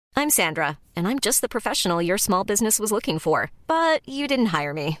I'm Sandra, and I'm just the professional your small business was looking for. But you didn't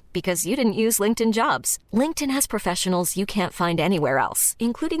hire me because you didn't use LinkedIn Jobs. LinkedIn has professionals you can't find anywhere else,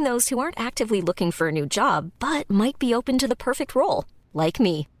 including those who aren't actively looking for a new job, but might be open to the perfect role, like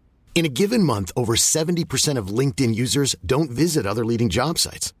me. In a given month, over 70% of LinkedIn users don't visit other leading job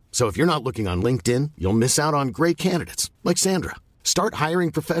sites. So if you're not looking on LinkedIn, you'll miss out on great candidates like Sandra. Start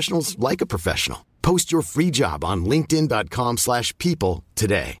hiring professionals like a professional. Post your free job on linkedin.com/people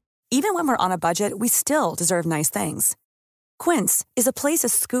today. Even when we're on a budget, we still deserve nice things. Quince is a place to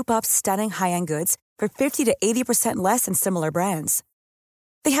scoop up stunning high-end goods for 50 to 80% less than similar brands.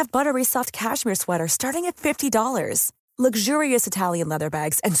 They have buttery soft cashmere sweaters starting at $50, luxurious Italian leather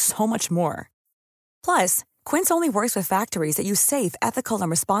bags, and so much more. Plus, Quince only works with factories that use safe, ethical, and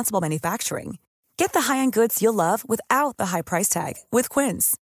responsible manufacturing. Get the high-end goods you'll love without the high price tag with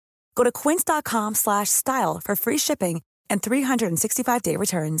Quince. Go to quince.com/style for free shipping and 365-day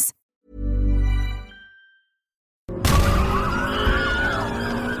returns.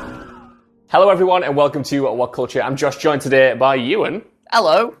 Hello everyone and welcome to What Culture. I'm Josh, joined today by Ewan.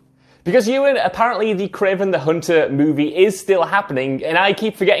 Hello. Because Ewan, apparently the Kraven the Hunter movie is still happening, and I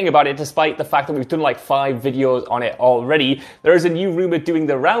keep forgetting about it despite the fact that we've done like 5 videos on it already. There is a new rumour doing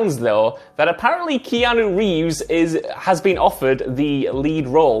the rounds though, that apparently Keanu Reeves has been offered the lead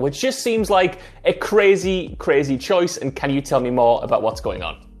role, which just seems like a crazy, crazy choice, and can you tell me more about what's going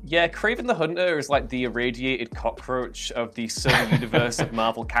on? Yeah, Kraven the Hunter is like the irradiated cockroach of the Sony universe of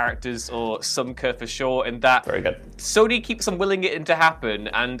Marvel characters, or Sumker for short, in that Very good. Sony keeps on willing it to happen,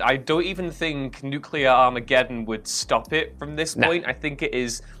 and I don't even think Nuclear Armageddon would stop it from this point. I think it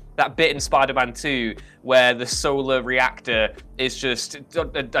is that bit in Spider-Man 2 where the solar reactor is just,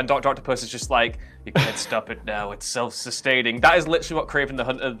 and Dr. Octopus is just like, you can't stop it now, it's self-sustaining. That is literally what Kraven the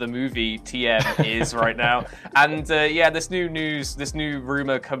Hunter, the movie, TM, is right now. And this new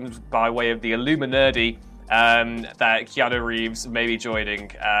rumor comes by way of the Illuminati, that Keanu Reeves may be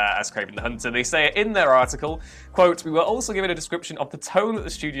joining as Kraven the Hunter. They say in their article, quote, "We were also given a description of the tone that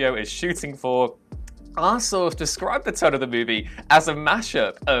the studio is shooting for. Our source described the tone of the movie as a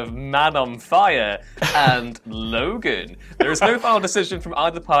mashup of Man on Fire and Logan. There is no final decision from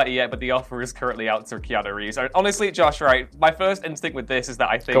either party yet, but the offer is currently out to Keanu Reeves." Honestly, Josh, right, my first instinct with this is that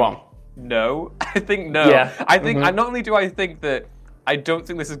I think no. I think no. Yeah. I think, not only do I think that I don't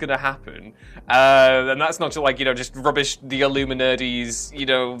think this is going to happen, and that's not to just rubbish the Illuminati's,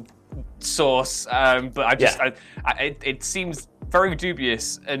 source, but I just, it seems very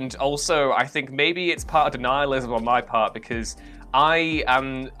dubious, and also I think maybe it's part of denialism on my part, because I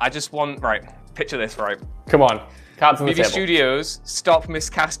just want, right, picture this, right? Come on, cards on the movie table. Studios, stop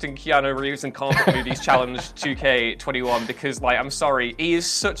miscasting Keanu Reeves in comic book movies challenge 2K21, because, I'm sorry, he is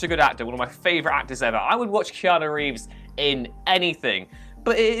such a good actor, one of my favourite actors ever. I would watch Keanu Reeves in anything.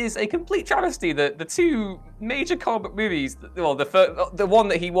 But it is a complete travesty that the 2 major comic book movies, well, the one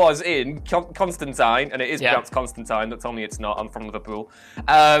that he was in, Constantine, and it is pronounced Constantine, don't tell me it's not, I'm from Liverpool,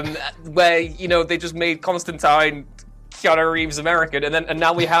 where, they just made Constantine Keanu Reeves American, and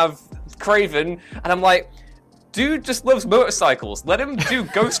now we have Kraven, and I'm like, dude just loves motorcycles. Let him do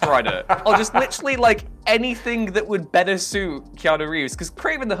Ghost Rider. Or just literally, anything that would better suit Keanu Reeves. Because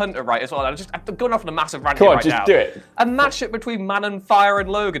Kraven the Hunter, right, as well, I'm going off on a massive rant right now. Do it. A mashup between Man on Fire and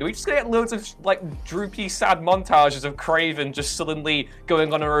Logan. Are we just going to get loads of, droopy, sad montages of Kraven just suddenly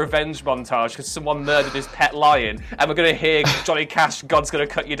going on a revenge montage because someone murdered his pet lion, and we're going to hear Johnny Cash, God's going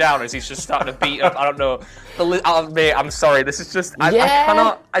to cut you down, as he's just starting to beat up, I don't know. Mate, I'm sorry, this is just, I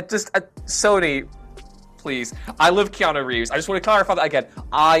cannot, Sony, please. I love Keanu Reeves. I just want to clarify that again.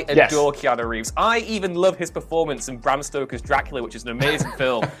 I adore Keanu Reeves. I even love his performance in Bram Stoker's Dracula, which is an amazing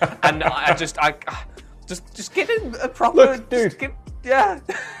film. And I just give him a proper... Look, dude. Yeah.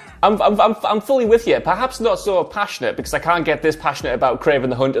 I'm fully with you. Perhaps not so passionate, because I can't get this passionate about Kraven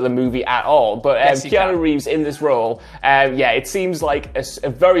the Hunter, the movie, at all. But Keanu Reeves in this role, it seems like a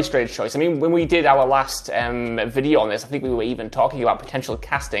very strange choice. I mean, when we did our last video on this, I think we were even talking about potential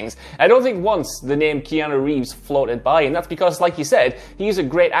castings. I don't think once the name Keanu Reeves floated by, and that's because, like you said, he's a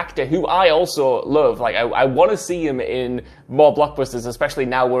great actor who I also love. I want to see him in more blockbusters, especially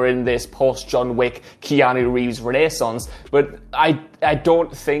now we're in this post-John Wick Keanu Reeves renaissance. But I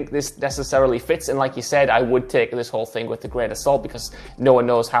don't think this necessarily fits, and like you said, I would take this whole thing with a grain of salt, because no one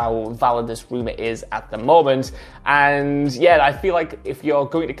knows how valid this rumor is at the moment. And I feel like if you're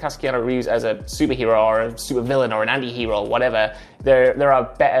going to cast Keanu Reeves as a superhero or a supervillain or an anti-hero or whatever, there are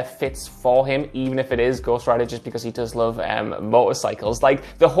better fits for him, even if it is Ghost Rider, just because he does love motorcycles.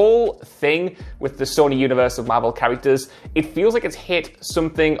 Like, the whole thing with the Sony universe of Marvel characters, it feels like it's hit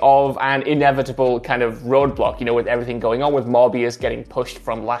something of an inevitable kind of roadblock, you know, with everything going on, with Morbius getting pushed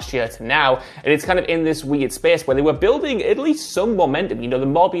from last year to now, and it's kind of in this weird space where they were building at least some momentum. You know, the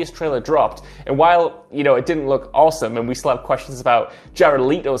Morbius trailer dropped, and while, you know, it didn't look awesome, and we still have questions about Jared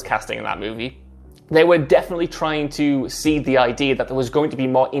Leto's casting in that movie, they were definitely trying to seed the idea that there was going to be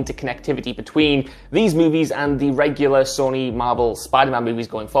more interconnectivity between these movies and the regular Sony Marvel Spider-Man movies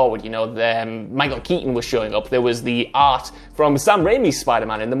going forward. You know, Michael Keaton was showing up. There was the art from Sam Raimi's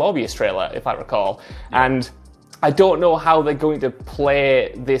Spider-Man in the Morbius trailer, if I recall. Yeah. And I don't know how they're going to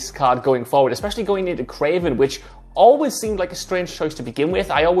play this card going forward, especially going into Kraven, which always seemed like a strange choice to begin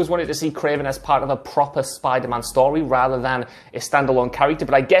with. I always wanted to see Kraven as part of a proper Spider-Man story rather than a standalone character.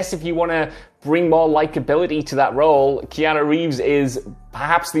 But I guess if you want to bring more likability to that role, Keanu Reeves is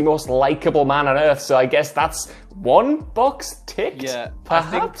perhaps the most likable man on earth. So I guess that's one box ticked, perhaps? I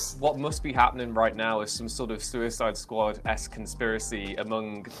think what must be happening right now is some sort of Suicide Squad-esque conspiracy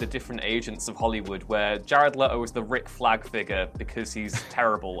among the different agents of Hollywood, where Jared Leto is the Rick Flag figure because he's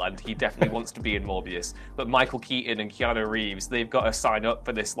terrible and he definitely wants to be in Morbius. But Michael Keaton and Keanu Reeves, they've got to sign up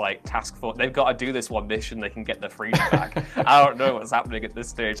for this like task force. They've got to do this one mission. They can get their freedom back. I don't know what's happening at this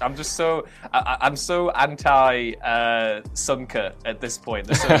stage. I'm so anti-Sunker at this point,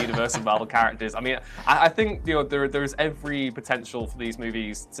 the Sony Universe of Marvel characters. I mean, I think, you know, there's every potential for these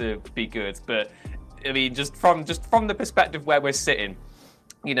movies to be good, but I mean, just from the perspective where we're sitting,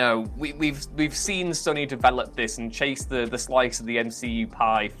 you know, we've seen Sony develop this and chase the slice of the MCU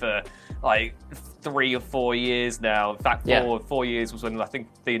pie for like 3 or 4 years now. In fact, 4 years was when I think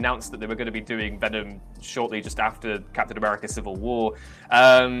they announced that they were going to be doing Venom shortly just after Captain America: Civil War,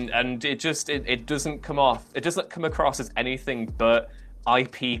 and it doesn't come across as anything but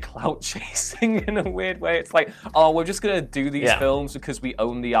IP clout chasing in a weird way. It's like, oh, we're just gonna do these films because we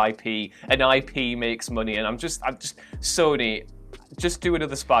own the IP, and IP makes money. And I'm just Sony, just do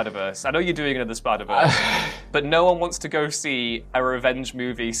another Spider-Verse. I know you're doing another Spider-Verse, but no one wants to go see a revenge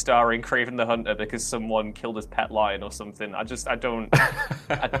movie starring Kraven the Hunter because someone killed his pet lion or something. I don't.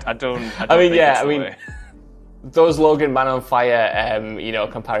 Those Logan Man on Fire,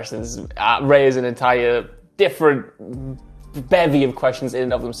 comparisons raise an entire different bevy of questions in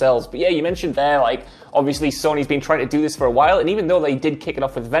and of themselves. But yeah, you mentioned there, like, obviously Sony's been trying to do this for a while, and even though they did kick it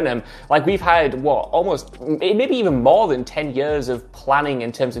off with Venom, like, we've had, almost, maybe even more than 10 years of planning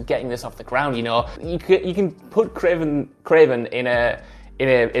in terms of getting this off the ground, you know? You can put Kraven in a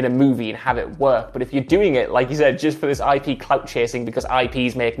movie and have it work, but if you're doing it, like you said, just for this IP clout chasing because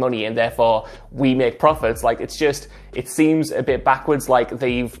IPs make money and therefore we make profits, like, it seems a bit backwards. Like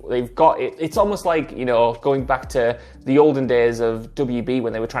they've got it. It's almost like, you know, going back to the olden days of WB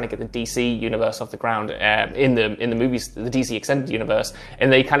when they were trying to get the DC universe off the ground in the movies, the DC extended universe,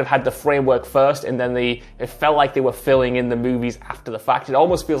 and they kind of had the framework first, and then it felt like they were filling in the movies after the fact. It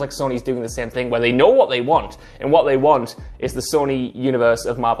almost feels like Sony's doing the same thing, where they know what they want, and what they want is the Sony universe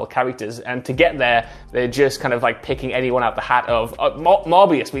of Marvel characters, and to get there, they're just kind of like picking anyone out the hat of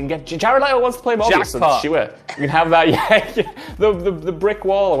Morbius. We can get Jared Leto wants to play Morbius, so sure, we can have that. The brick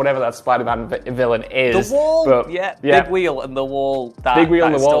wall or whatever that Spider-Man villain is. The wall, Big Wheel and the wall. Big Wheel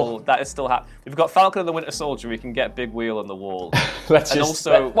and the wall. That is still happening. We've got Falcon and the Winter Soldier. We can get Big Wheel and the wall.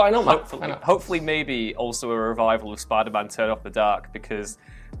 Why not? Hopefully, maybe also a revival of Spider-Man: Turn Off the Dark, because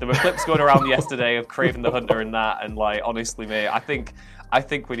there were clips going around yesterday of Kraven the Hunter in that, and like, honestly, mate, I think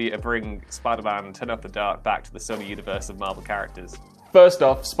we need to bring Spider-Man: Turn Off the Dark back to the Sony universe of Marvel characters. First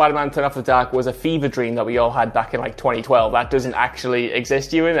off, Spider-Man: Turn Off the Dark was a fever dream that we all had back in like 2012. That doesn't actually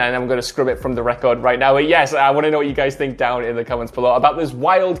exist, Ewan, and I'm going to scrub it from the record right now. But yes, I want to know what you guys think down in the comments below about this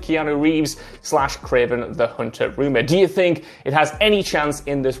wild Keanu Reeves / Kraven the Hunter rumor. Do you think it has any chance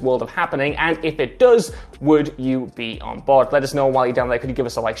in this world of happening? And if it does, would you be on board? Let us know while you're down there. Could you give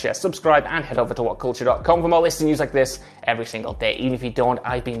us a like, share, subscribe, and head over to whatculture.com for more lists and news like this every single day. Even if you don't,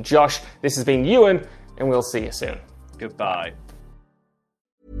 I've been Josh, this has been Ewan, and we'll see you soon. Goodbye.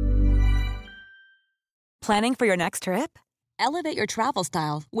 Planning for your next trip? Elevate your travel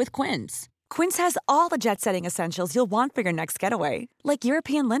style with Quince. Quince has all the jet-setting essentials you'll want for your next getaway, like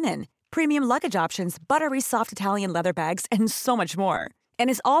European linen, premium luggage options, buttery soft Italian leather bags, and so much more. And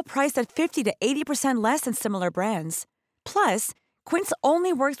is all priced at 50 to 80% less than similar brands. Plus, Quince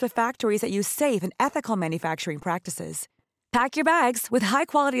only works with factories that use safe and ethical manufacturing practices. Pack your bags with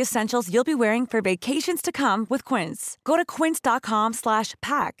high-quality essentials you'll be wearing for vacations to come with Quince. Go to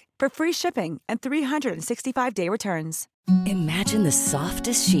quince.com/pack for free shipping and 365-day returns. Imagine the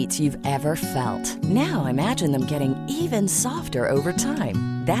softest sheets you've ever felt. Now imagine them getting even softer over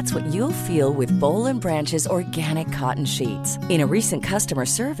time. That's what you'll feel with Boll & Branch's organic cotton sheets. In a recent customer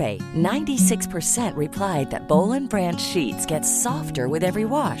survey, 96% replied that Boll & Branch sheets get softer with every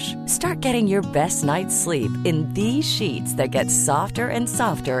wash. Start getting your best night's sleep in these sheets that get softer and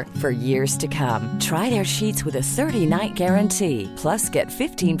softer for years to come. Try their sheets with a 30-night guarantee. Plus, get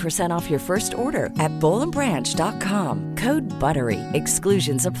 15% off your first order at bollandbranch.com. Code BUTTERY.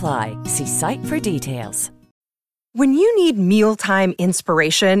 Exclusions apply. See site for details. When you need mealtime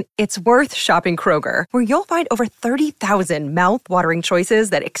inspiration, it's worth shopping Kroger, where you'll find over 30,000 mouth-watering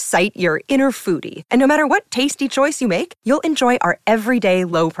choices that excite your inner foodie. And no matter what tasty choice you make, you'll enjoy our everyday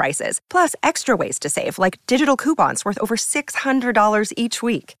low prices, plus extra ways to save, like digital coupons worth over $600 each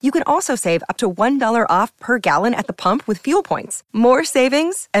week. You can also save up to $1 off per gallon at the pump with fuel points. More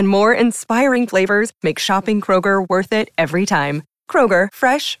savings and more inspiring flavors make shopping Kroger worth it every time. Kroger,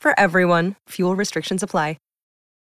 fresh for everyone. Fuel restrictions apply.